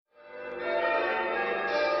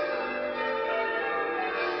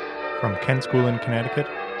From Kent School in Connecticut,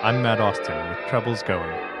 I'm Matt Austin with Troubles Going.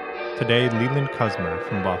 Today, Leland Kuzmer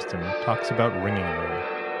from Boston talks about Ringing Room.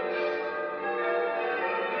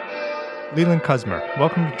 Leland Kuzmer,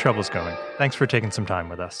 welcome to Troubles Going. Thanks for taking some time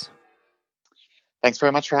with us. Thanks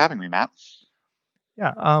very much for having me, Matt.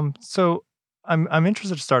 Yeah, so I'm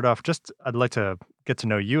interested to start off. I'd like to get to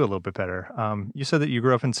know you a little bit better. You said that you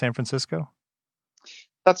grew up in San Francisco.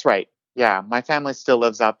 That's right. Yeah, my family still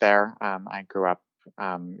lives out there. I grew up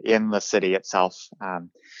in the city itself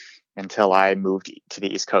until I moved to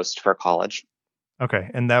the East Coast for college. Okay,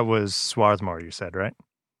 and that was Swarthmore, you said, right?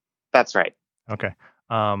 That's right. Okay.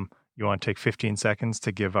 You want to take 15 seconds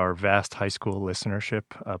to give our vast high school listenership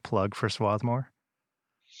a plug for Swarthmore?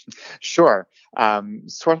 Sure.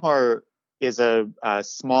 Swarthmore is a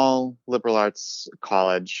small liberal arts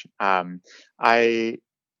college. I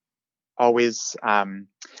always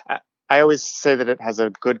I always say that it has a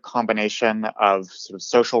good combination of sort of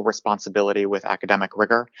social responsibility with academic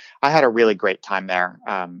rigor. I had a really great time there.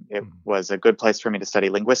 It was a good place for me to study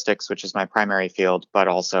linguistics, which is my primary field, but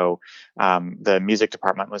also the music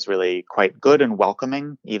department was really quite good and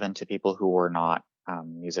welcoming, even to people who were not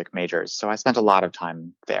music majors. So I spent a lot of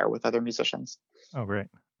time there with other musicians. Oh, great.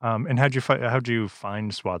 And how'd you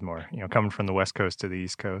find Swarthmore? Coming from the West Coast to the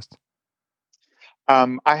East Coast.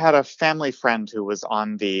 I had a family friend who was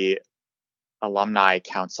on the alumni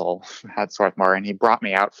council at Swarthmore, and he brought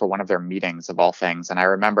me out for one of their meetings of all things. And I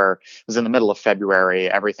remember it was in the middle of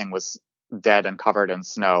February, everything was dead and covered in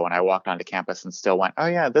snow, and I walked onto campus and still went, "Oh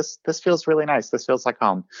yeah, this feels really nice. This feels like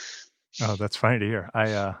home." Oh, that's funny to hear.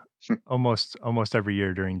 I almost every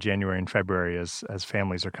year during January and February, as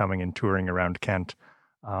families are coming and touring around Kent,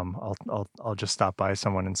 I'll just stop by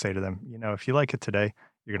someone and say to them, if you like it today,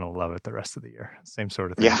 you're gonna love it the rest of the year. Same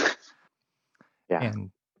sort of thing. Yeah, yeah.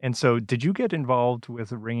 And so, did you get involved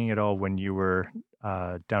with ringing at all when you were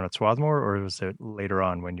down at Swarthmore, or was it later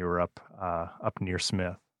on when you were up near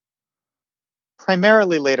Smith?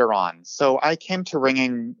 Primarily later on. So I came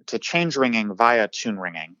to change ringing via tune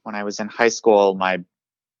ringing. When I was in high school, my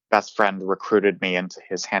best friend recruited me into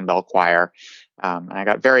his handbell choir, and I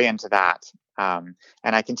got very into that. And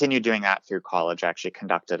I continued doing that through college. I actually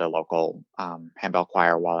conducted a local handbell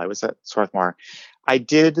choir while I was at Swarthmore. I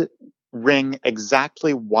did ring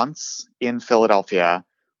exactly once in Philadelphia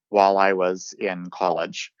while I was in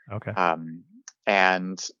college, Okay.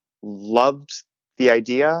 and loved the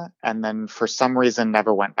idea, and then for some reason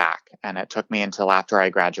never went back. And it took me until after I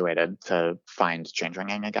graduated to find change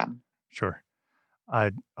ringing again. Sure.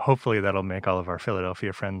 Hopefully that'll make all of our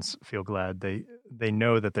Philadelphia friends feel glad. They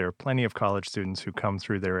know that there are plenty of college students who come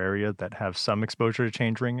through their area that have some exposure to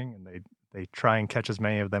change ringing, and they try and catch as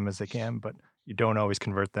many of them as they can, but you don't always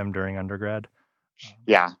convert them during undergrad.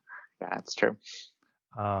 Yeah, that's true.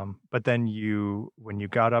 But then when you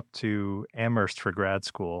got up to Amherst for grad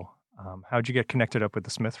school, how'd you get connected up with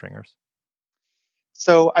the Smith Ringers?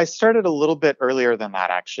 So I started a little bit earlier than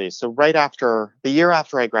that, actually. So right after the year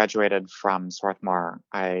after I graduated from Swarthmore,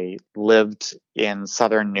 I lived in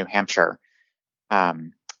southern New Hampshire,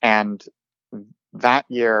 and that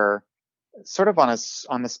year, sort of on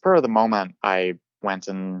the spur of the moment, I went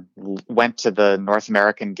to the North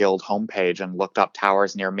American Guild homepage and looked up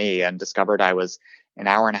towers near me and discovered I was an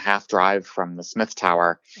hour and a half drive from the Smith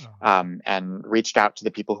Tower, and reached out to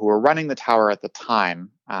the people who were running the tower at the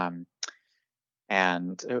time.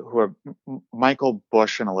 And who are Michael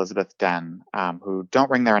Bush and Elizabeth Den, who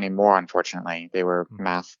don't ring there anymore, unfortunately. They were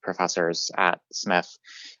math professors at Smith.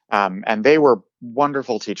 And they were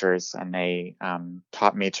wonderful teachers, and they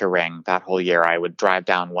taught me to ring that whole year. I would drive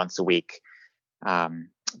down once a week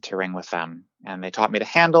to ring with them. And they taught me to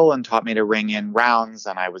handle and taught me to ring in rounds.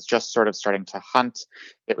 And I was just sort of starting to hunt.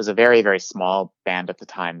 It was a very, very small band at the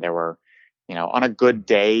time. There were, on a good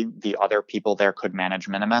day, the other people there could manage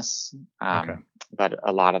minimus. Okay. But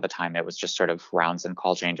a lot of the time it was just sort of rounds and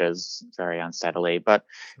call changes very unsteadily. But,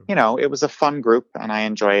 it was a fun group and I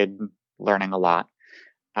enjoyed learning a lot.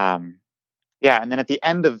 And then at the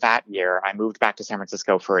end of that year, I moved back to San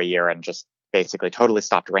Francisco for a year and just basically totally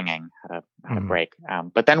stopped ringing, had a break.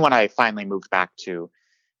 But then when I finally moved back to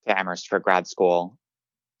Amherst for grad school,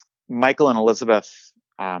 Michael and Elizabeth,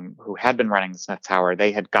 who had been running the Smith Tower,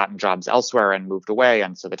 they had gotten jobs elsewhere and moved away.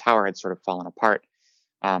 And so the tower had sort of fallen apart.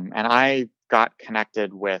 And I got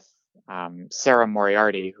connected with Sarah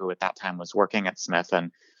Moriarty, who at that time was working at Smith,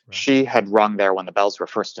 and she had rung there when the bells were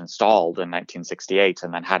first installed in 1968,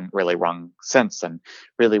 and then hadn't really rung since, and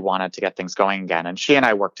really wanted to get things going again. And she and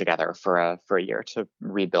I worked together for a year to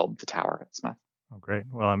rebuild the tower at Smith. Oh, great.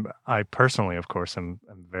 Well, I personally, of course, am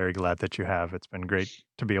very glad that you have. It's been great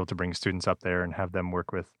to be able to bring students up there and have them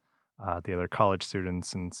work with the other college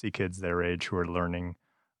students and see kids their age who are learning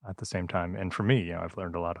at the same time. And for me, I've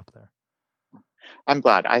learned a lot up there. I'm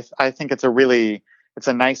glad. I think it's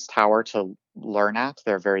a nice tower to learn at.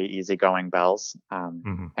 They're very easygoing bells,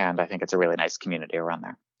 and I think it's a really nice community around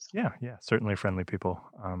there. Yeah, certainly friendly people.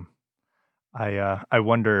 I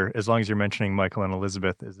wonder, as long as you're mentioning Michael and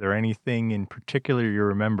Elizabeth, is there anything in particular you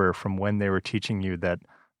remember from when they were teaching you that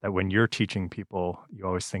when you're teaching people, you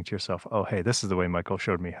always think to yourself, "Oh, hey, this is the way Michael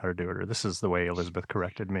showed me how to do it," or "This is the way Elizabeth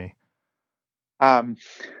corrected me." Um,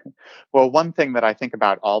 well, one thing that I think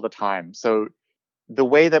about all the time. So the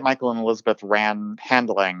way that Michael and Elizabeth ran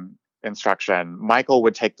handling instruction, Michael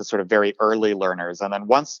would take the sort of very early learners, and then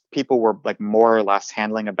once people were like more or less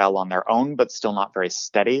handling a bell on their own, but still not very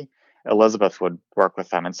steady, Elizabeth would work with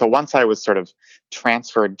them. And so once I was sort of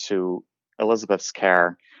transferred to Elizabeth's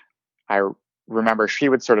care, I remember she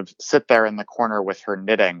would sort of sit there in the corner with her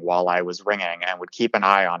knitting while I was ringing and would keep an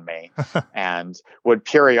eye on me and would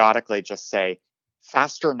periodically just say,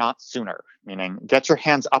 faster, not sooner, meaning get your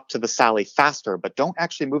hands up to the Sally faster, but don't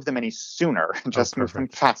actually move them any sooner. Just move them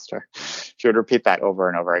faster. She would repeat that over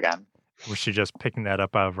and over again. Was she just picking that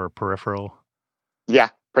up out of her peripheral? Yeah,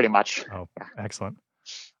 pretty much. Oh, yeah. Excellent.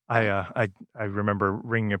 I remember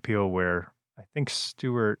ringing a peal where I think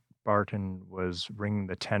Stuart Barton was ringing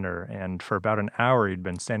the tenor, and for about an hour he'd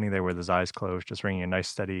been standing there with his eyes closed, just ringing a nice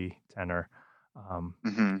steady tenor.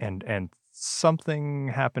 And something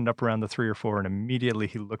happened up around the 3 or 4, and immediately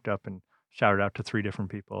he looked up and shouted out to 3 different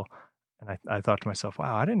people. And I thought to myself,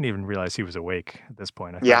 wow, I didn't even realize he was awake at this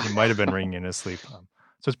point. I thought he might have been ringing in his sleep. So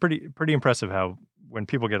it's pretty impressive how when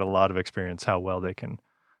people get a lot of experience, how well they can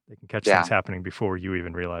catch things happening before you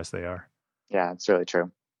even realize they are. Yeah, it's really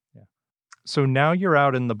true. Yeah. So now you're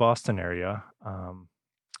out in the Boston area.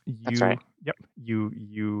 That's right. Yep.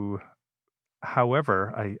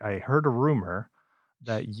 However, I heard a rumor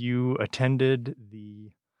that you attended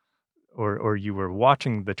or you were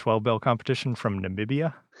watching the 12 bell competition from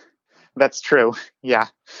Namibia. That's true. Yeah.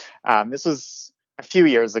 This was a few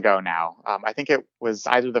years ago now. I think it was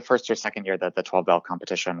either the first or second year that the 12 bell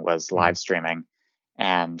competition was live streaming.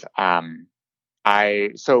 And I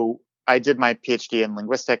did my PhD in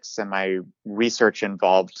linguistics, and my research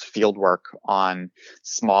involved fieldwork on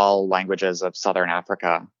small languages of Southern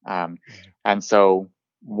Africa. And so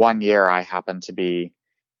one year I happened to be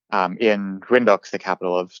in Windhoek, the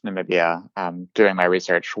capital of Namibia, doing my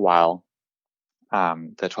research while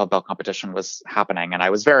the 12 bell competition was happening. And I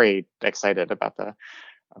was very excited about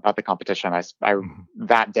the competition.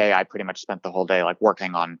 That day I pretty much spent the whole day like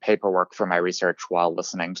working on paperwork for my research while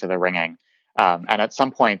listening to the ringing. And at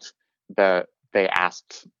some point they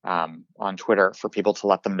asked on Twitter for people to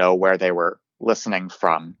let them know where they were listening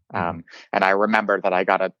from. And I remember that I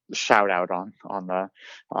got a shout out on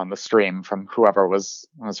the stream from whoever was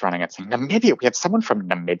running it saying, Namibia, we have someone from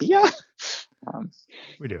Namibia.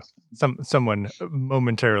 We do. Someone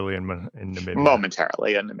momentarily in Namibia.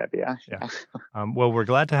 Momentarily in Namibia. Yeah. Well, we're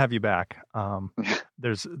glad to have you back.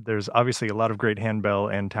 There's obviously a lot of great handbell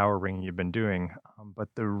and tower ringing you've been doing, but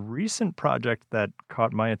the recent project that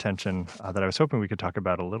caught my attention that I was hoping we could talk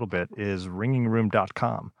about a little bit is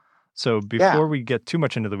ringingroom.com. So before we get too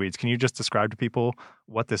much into the weeds, can you just describe to people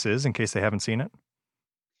what this is in case they haven't seen it?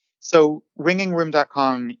 So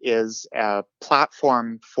ringingroom.com is a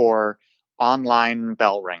platform for online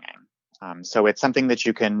bell ringing. So it's something that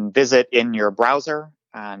you can visit in your browser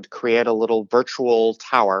and create a little virtual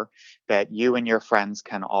tower that you and your friends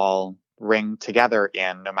can all ring together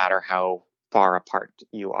in, no matter how far apart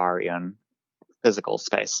you are in physical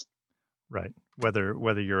space. Right.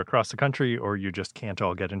 Whether you're across the country or you just can't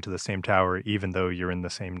all get into the same tower, even though you're in the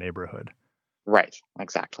same neighborhood. Right.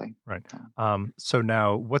 Exactly. Right. So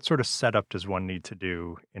now, what sort of setup does one need to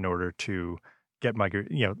do in order to get my,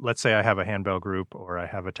 let's say I have a handbell group or I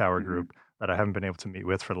have a tower group that I haven't been able to meet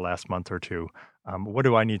with for the last month or two. What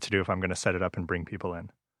do I need to do if I'm going to set it up and bring people in?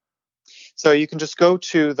 So you can just go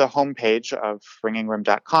to the homepage of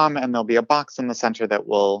ringingroom.com, and there'll be a box in the center that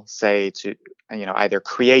will say to, either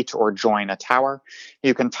create or join a tower.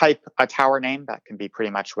 You can type a tower name. That can be pretty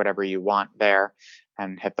much whatever you want there,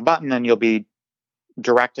 and hit the button, and you'll be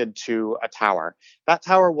directed to a tower. That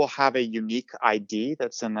tower will have a unique ID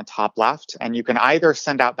that's in the top left, and you can either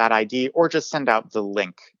send out that ID or just send out the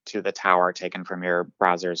link to the tower taken from your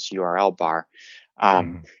browser's URL bar.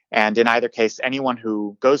 And in either case, anyone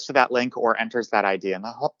who goes to that link or enters that ID in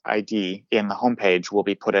the homepage will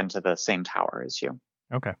be put into the same tower as you.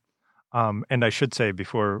 Okay. And I should say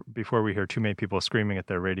before we hear too many people screaming at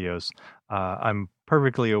their radios, I'm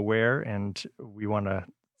perfectly aware, and we want to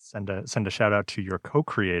send a shout out to your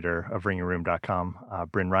co-creator of ringingroom.com,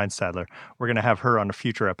 Bryn Reinstadler. We're going to have her on a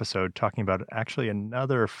future episode talking about actually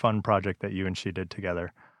another fun project that you and she did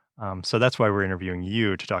together. So that's why we're interviewing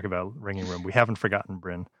you to talk about Ringing Room. We haven't forgotten,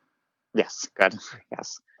 Bryn. Yes, good.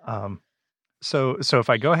 Yes. So if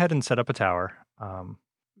I go ahead and set up a tower,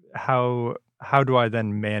 how do I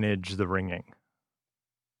then manage the ringing?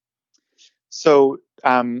 So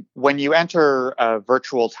when you enter a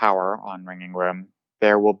virtual tower on Ringing Room,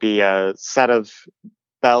 there will be a set of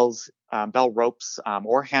bells, bell ropes,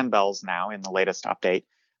 or handbells now in the latest update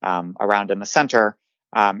around in the center.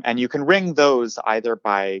 And you can ring those either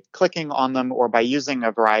by clicking on them or by using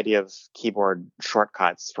a variety of keyboard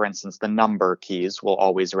shortcuts. For instance, the number keys will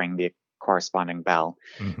always ring the corresponding bell.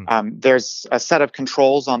 Mm-hmm. There's a set of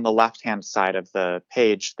controls on the left-hand side of the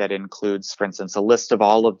page that includes, for instance, a list of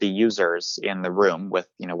all of the users in the room with,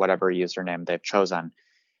 whatever username they've chosen.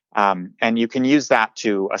 And you can use that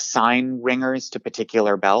to assign ringers to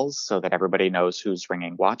particular bells so that everybody knows who's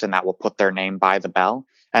ringing what, and that will put their name by the bell.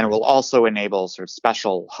 And it will also enable sort of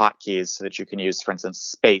special hotkeys so that you can use, for instance,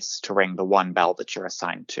 space to ring the one bell that you're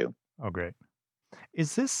assigned to. Oh, great.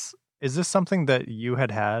 Is this something that you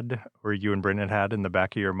had, or you and Bryn had in the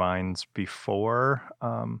back of your minds before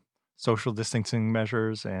social distancing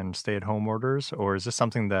measures and stay-at-home orders, or is this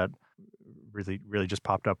something that really just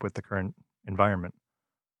popped up with the current environment?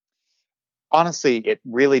 Honestly, it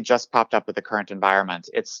really just popped up with the current environment.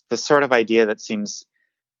 It's the sort of idea that seems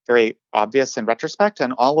very obvious in retrospect,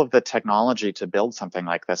 and all of the technology to build something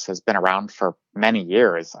like this has been around for many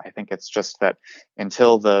years. I think it's just that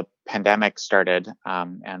until the pandemic started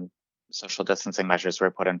and social distancing measures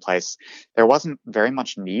were put in place, there wasn't very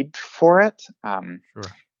much need for it.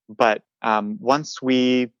 Sure. But once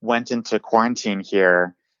we went into quarantine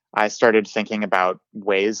here, I started thinking about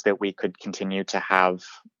ways that we could continue to have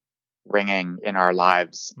ringing in our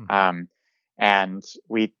lives. Mm-hmm. And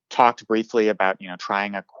we talked briefly about,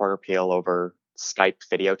 trying a quarter peal over Skype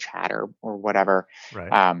video chat or whatever,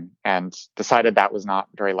 right. And decided that was not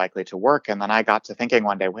very likely to work. And then I got to thinking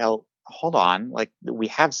one day, well, hold on, like we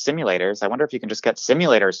have simulators. I wonder if you can just get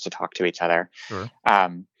simulators to talk to each other. Sure.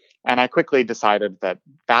 And I quickly decided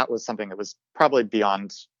that was something that was probably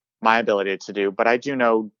beyond my ability to do. But I do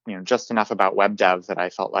know, just enough about web dev that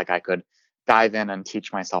I felt like I could dive in and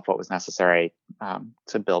teach myself what was necessary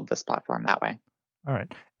to build this platform that way. All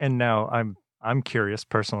right. And now I'm curious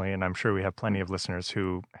personally, and I'm sure we have plenty of listeners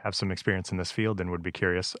who have some experience in this field and would be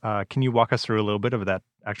curious. Can you walk us through a little bit of that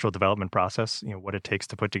actual development process? What it takes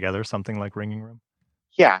to put together something like Ringing Room?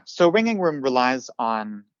 Yeah. So Ringing Room relies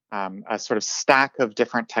on a sort of stack of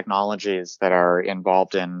different technologies that are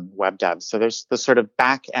involved in web dev. So there's the sort of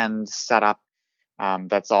back end setup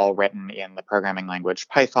that's all written in the programming language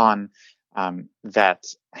Python. That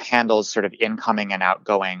handles sort of incoming and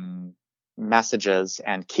outgoing messages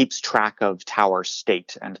and keeps track of tower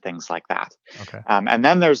state and things like that. Okay. And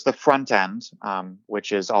then there's the front end,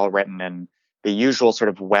 which is all written in the usual sort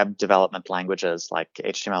of web development languages like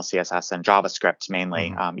HTML, CSS, and JavaScript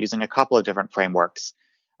mainly, using a couple of different frameworks.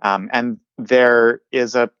 And there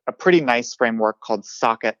is a pretty nice framework called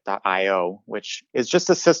Socket.io, which is just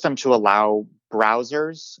a system to allow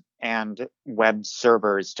browsers and web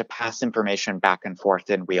servers to pass information back and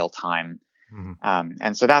forth in real time.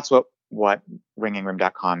 And so that's what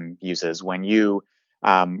ringingroom.com uses. When you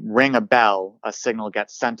ring a bell, a signal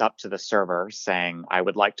gets sent up to the server saying, I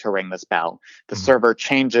would like to ring this bell. The server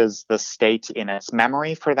changes the state in its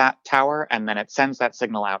memory for that tower, and then it sends that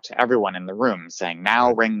signal out to everyone in the room saying,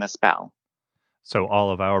 now ring this bell. So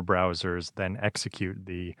all of our browsers then execute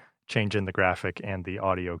the change in the graphic and the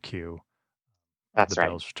audio cue. That's the right.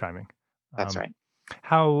 Bells chiming. That's right.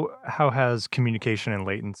 How has communication and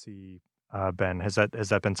latency been? Has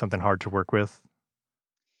that been something hard to work with?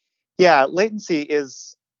 Yeah, latency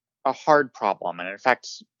is a hard problem. And in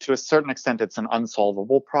fact, to a certain extent, it's an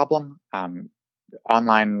unsolvable problem.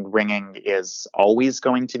 Online ringing is always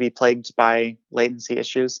going to be plagued by latency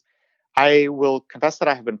issues. I will confess that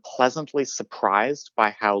I have been pleasantly surprised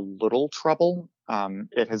by how little trouble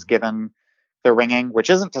it has given the ringing, which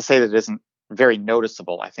isn't to say that it isn't very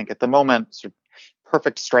noticeable. I think at the moment, sort of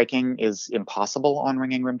perfect striking is impossible on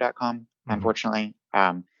ringingroom.com, unfortunately,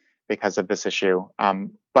 because of this issue.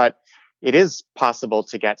 But it is possible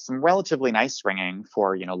to get some relatively nice ringing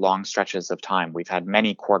for, long stretches of time. We've had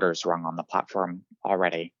many quarters rung on the platform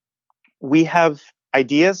already. We have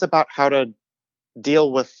ideas about how to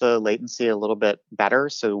deal with the latency a little bit better.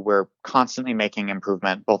 So we're constantly making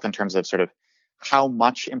improvement, both in terms of sort of how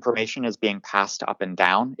much information is being passed up and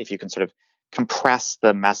down. If you can sort of compress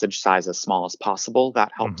the message size as small as possible,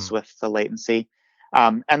 that helps with the latency.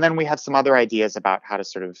 And then we have some other ideas about how to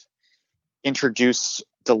sort of introduce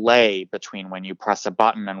delay between when you press a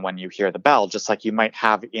button and when you hear the bell, just like you might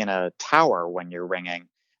have in a tower when you're ringing.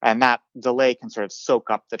 And that delay can sort of soak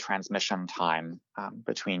up the transmission time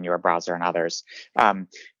between your browser and others.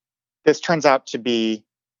 This turns out to be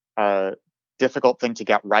a difficult thing to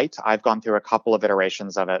get right. I've gone through a couple of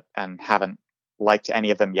iterations of it and haven't liked any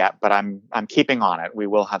of them yet, but I'm keeping on it. We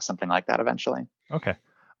will have something like that eventually. Okay.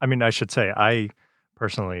 I mean, I should say, I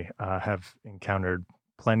personally have encountered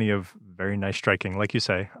plenty of very nice striking. Like you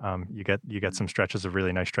say, you get some stretches of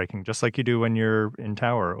really nice striking, just like you do when you're in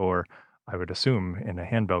tower, or I would assume in a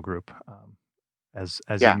handbell group. As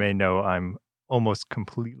you may know, I'm almost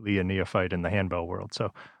completely a neophyte in the handbell world,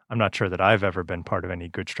 so I'm not sure that I've ever been part of any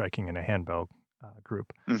good striking in a handbell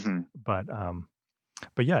group. Mm-hmm.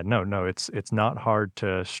 But yeah, no, it's not hard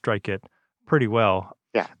to strike it pretty well.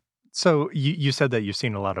 Yeah. So you said that you've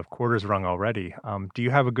seen a lot of quarters rung already. Do you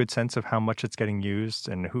have a good sense of how much it's getting used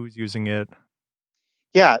and who's using it?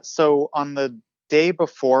 Yeah. So on the day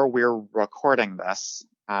before we're recording this,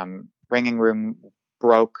 Ringing Room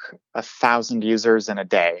broke 1,000 users in a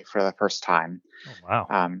day for the first time. Oh,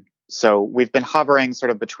 wow. So we've been hovering sort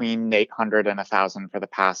of between 800 and 1,000 for the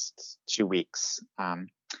past 2 weeks,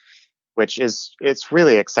 which it's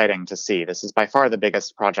really exciting to see. This is by far the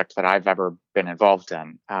biggest project that I've ever been involved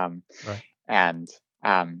in. Right. And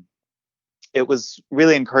it was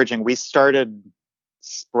really encouraging. We started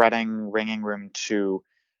spreading Ringing Room to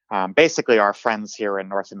basically our friends here in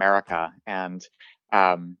North America. And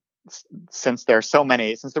since there are so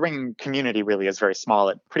many, since the ringing community really is very small,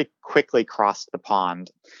 it pretty quickly crossed the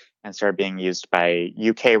pond and started being used by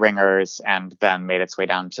UK ringers and then made its way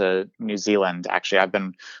down to New Zealand. Actually, I've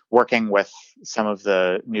been working with some of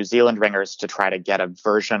the New Zealand ringers to try to get a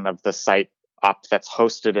version of the site up that's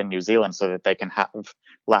hosted in New Zealand so that they can have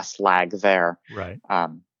less lag there. Right.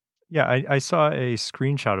 Yeah, I saw a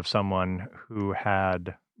screenshot of someone who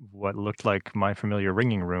had what looked like My Familiar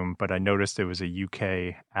Ringing Room, but I noticed it was a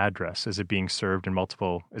UK address. Is it being served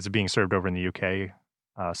over in the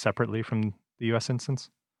UK separately from the US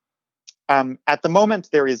instance? At the moment,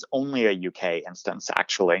 there is only a UK instance,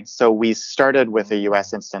 actually. So we started with a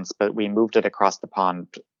US instance, but we moved it across the pond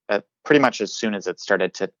pretty much as soon as it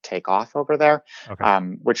started to take off over there, okay.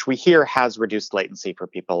 Which we hear has reduced latency for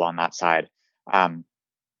people on that side.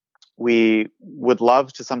 We would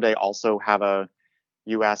love to someday also have a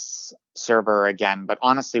US server again, but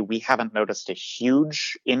honestly, we haven't noticed a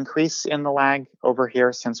huge increase in the lag over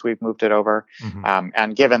here since we've moved it over. Mm-hmm.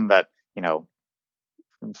 And given that,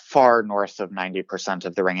 far north of 90%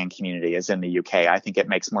 of the ringing community is in the UK, I think it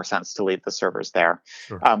makes more sense to leave the servers there.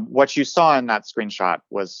 Sure. What you saw in that screenshot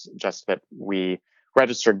was just that we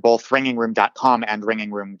registered both ringingroom.com and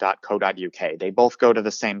ringingroom.co.uk. They both go to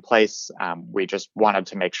the same place. We just wanted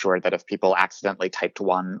to make sure that if people accidentally typed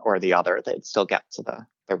one or the other, they'd still get to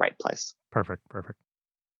the right place. Perfect.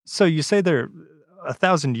 So you say there are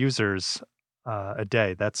 1,000 users a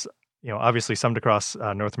day. That's obviously summed across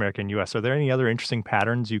North America and US. Are there any other interesting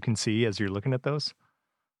patterns you can see as you're looking at those?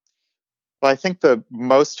 Well, I think the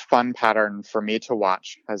most fun pattern for me to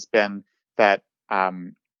watch has been that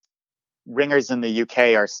ringers in the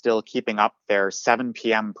UK are still keeping up their 7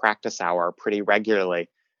 p.m. practice hour pretty regularly.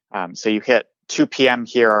 So you hit 2 p.m.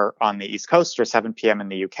 here on the East Coast or 7 p.m. in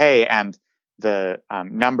the UK, and the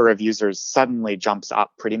number of users suddenly jumps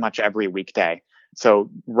up pretty much every weekday. So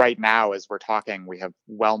right now, as we're talking, we have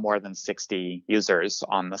well more than 60 users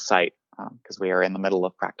on the site because we are in the middle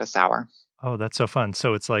of practice hour. Oh, that's so fun.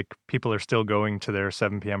 So it's like people are still going to their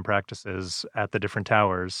 7 p.m. practices at the different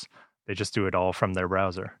towers. They just do it all from their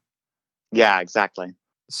browser. Yeah, exactly.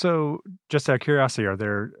 So just out of curiosity, are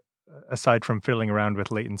there, aside from fiddling around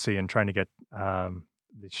with latency and trying to get the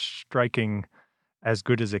striking as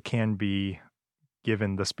good as it can be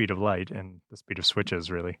given the speed of light and the speed of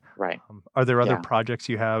switches, really. Right. Are there other projects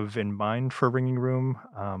you have in mind for Ringing Room?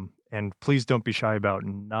 And please don't be shy about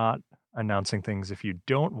not announcing things if you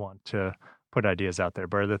don't want to put ideas out there.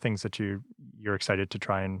 But are there things that you're excited to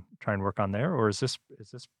try and work on there, or is this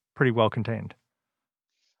pretty well contained?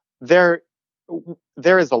 There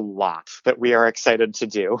is a lot that we are excited to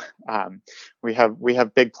do. We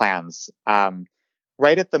have big plans.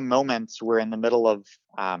 Right at the moment, we're in the middle of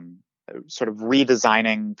sort of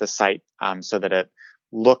redesigning the site so that it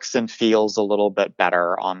looks and feels a little bit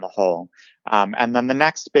better on the whole. And then the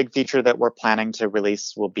next big feature that we're planning to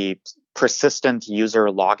release will be persistent user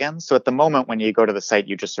login. So at the moment, when you go to the site,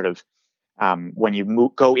 you just sort of when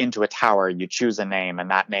you go into a tower, you choose a name, and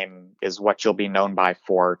that name is what you'll be known by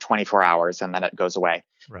for 24 hours, and then it goes away.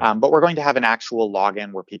 Right. But we're going to have an actual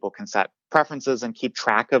login where people can set preferences and keep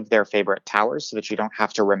track of their favorite towers so that you don't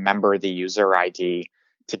have to remember the user ID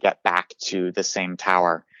to get back to the same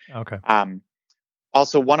tower. Okay.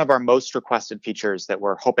 Also, one of our most requested features that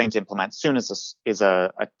we're hoping to implement soon is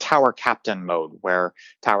a tower captain mode, where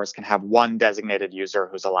towers can have one designated user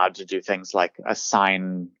who's allowed to do things like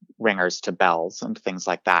assign ringers to bells and things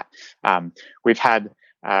like that. We've had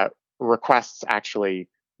requests actually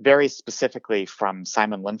very specifically from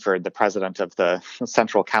Simon Linford, the president of the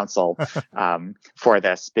Central Council, for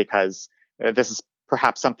this, because this is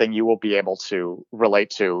perhaps something you will be able to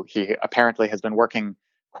relate to. He apparently has been working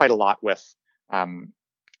quite a lot with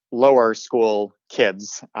lower school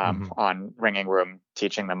kids on Ringing Room,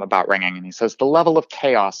 teaching them about ringing. And he says the level of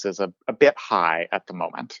chaos is a bit high at the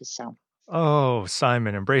moment. So, oh,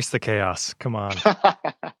 Simon, embrace the chaos. Come on.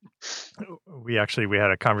 We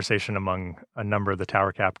had a conversation among a number of the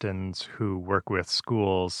tower captains who work with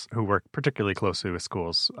schools, who work particularly closely with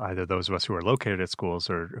schools, either those of us who are located at schools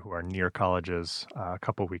or who are near colleges, a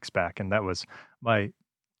couple weeks back. And that was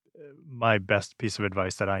my best piece of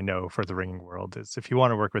advice that I know for the ringing world is, if you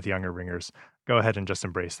want to work with younger ringers, go ahead and just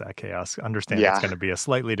embrace that chaos. Understand it's going to be a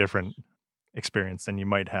slightly different experience than you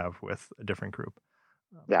might have with a different group.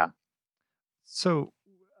 Yeah. So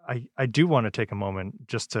I do want to take a moment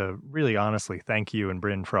just to really honestly thank you and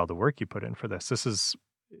Bryn for all the work you put in for this.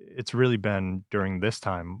 It's really been, during this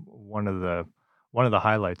time, one of the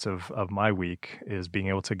highlights of my week is being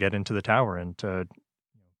able to get into the tower and to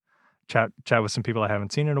chat with some people I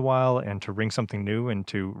haven't seen in a while, and to ring something new, and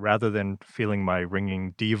to, rather than feeling my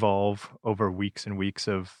ringing devolve over weeks and weeks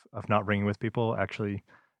of not ringing with people, actually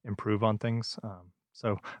improve on things.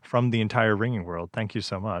 So from the entire ringing world, thank you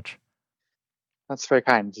so much. That's very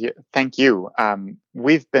kind. Thank you.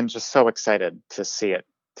 We've been just so excited to see it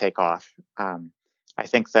take off. I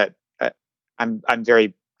think that I'm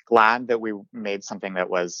very glad that we made something that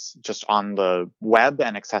was just on the web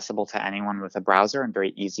and accessible to anyone with a browser and very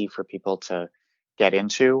easy for people to get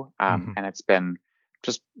into. And it's been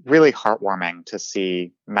just really heartwarming to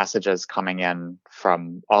see messages coming in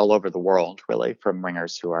from all over the world, really, from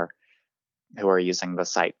ringers who are using the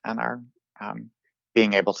site and are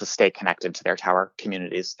being able to stay connected to their tower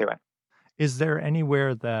communities through it. Is there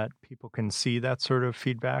anywhere that people can see that sort of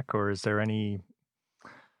feedback, or is there any,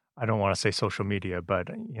 I don't want to say social media, but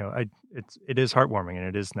it is heartwarming, and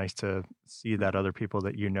it is nice to see that other people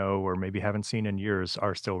that you know or maybe haven't seen in years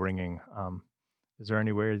are still ringing. Is there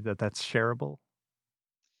anywhere that's shareable?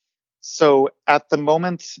 So at the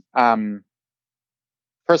moment,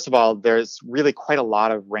 first of all, there's really quite a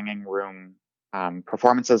lot of Ringing Room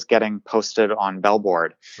performances getting posted on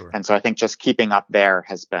Bellboard. Sure. And so I think just keeping up there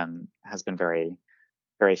has been very,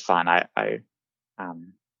 very fun.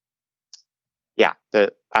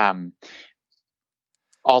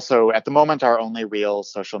 Also, at the moment, our only real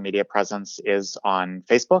social media presence is on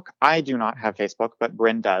Facebook. I do not have Facebook, but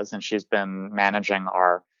Bryn does, and she's been managing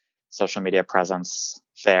our social media presence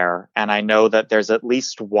there. And I know that there's at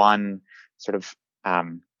least one sort of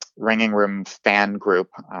Ringing Room fan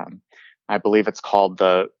group. I believe it's called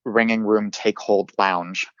the Ringing Room Take Hold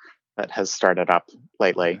Lounge, that has started up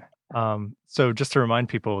lately. So just to remind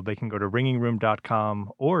people, they can go to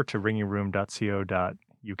ringingroom.com or to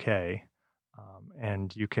ringingroom.co.uk,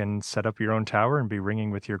 and you can set up your own tower and be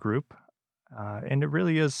ringing with your group. And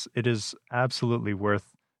it is absolutely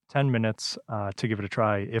worth 10 minutes to give it a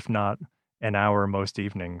try, if not an hour most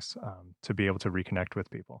evenings, to be able to reconnect with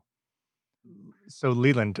people. So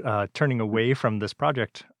Leland, turning away from this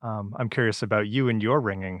project, I'm curious about you and your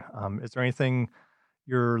ringing. Is there anything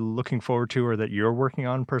you're looking forward to, or that you're working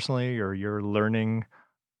on personally, or you're learning?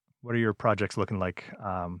 What are your projects looking like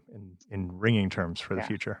in ringing terms for the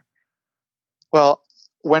future? Well,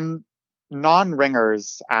 when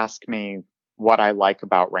non-ringers ask me what I like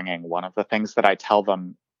about ringing, one of the things that I tell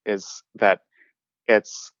them is that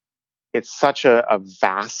it's such a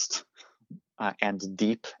vast and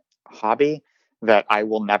deep hobby that I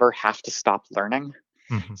will never have to stop learning.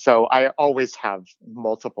 Mm-hmm. So I always have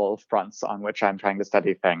multiple fronts on which I'm trying to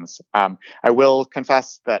study things. I will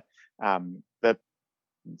confess that the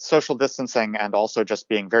social distancing and also just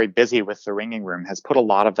being very busy with the Ringing Room has put a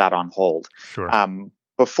lot of that on hold. Sure.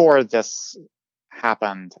 Before this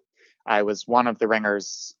happened, I was one of the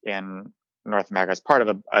ringers in North America as part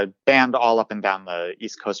of a band all up and down the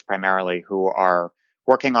East Coast primarily, who are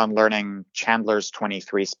working on learning Chandler's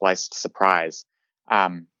 23 spliced surprise,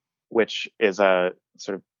 which is a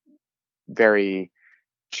sort of very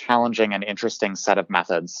challenging and interesting set of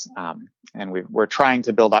methods. And we're trying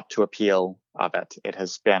to build up to appeal of it.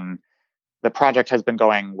 The project has been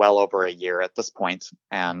going well over a year at this point,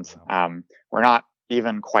 and we're not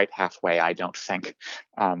even quite halfway, I don't think.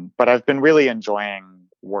 But I've been really enjoying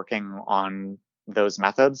working on those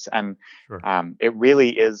methods, and it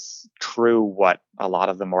really is true what a lot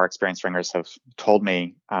of the more experienced ringers have told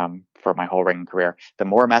me for my whole ringing career. The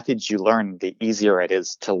more methods you learn, the easier it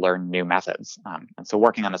is to learn new methods. And so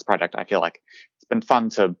working on this project, I feel like it's been fun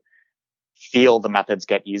to feel the methods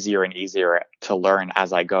get easier and easier to learn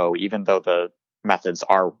as I go, even though the methods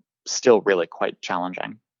are still really quite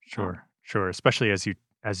challenging. Sure. Especially as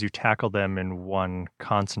you tackle them in one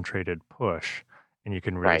concentrated push, and you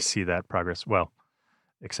can really see that progress. Well,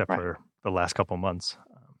 except for the last couple months,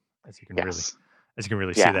 as you can really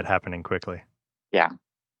see that happening quickly. Yeah.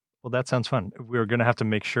 Well, that sounds fun. We're going to have to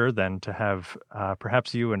make sure then to have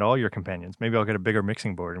perhaps you and all your companions. Maybe I'll get a bigger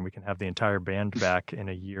mixing board and we can have the entire band back in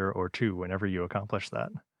a year or two whenever you accomplish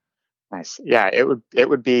that. Nice. Yeah, it would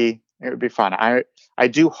be fun. I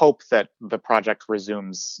do hope that the project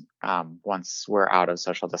resumes once we're out of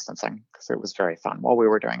social distancing, because it was very fun while we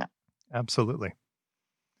were doing it. Absolutely.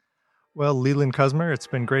 Well, Leland Kuzmer, it's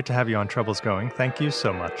been great to have you on Troubles Going. Thank you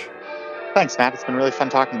so much. Thanks, Matt. It's been really fun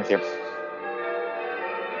talking with you.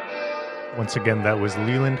 Once again, that was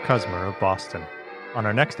Leland Kuzmer of Boston. On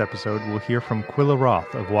our next episode, we'll hear from Quilla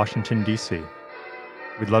Roth of Washington, D.C.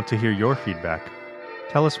 We'd love to hear your feedback.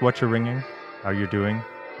 Tell us what you're ringing, how you're doing,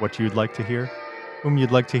 what you'd like to hear, whom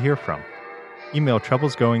you'd like to hear from. Email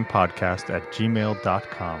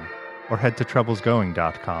troublesgoingpodcast@gmail.com or head to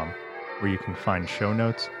troublesgoing.com, where you can find show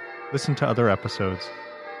notes, listen to other episodes,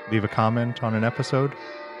 leave a comment on an episode,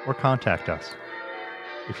 or contact us.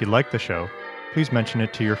 If you like the show, please mention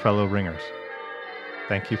it to your fellow ringers.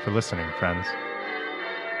 Thank you for listening, friends.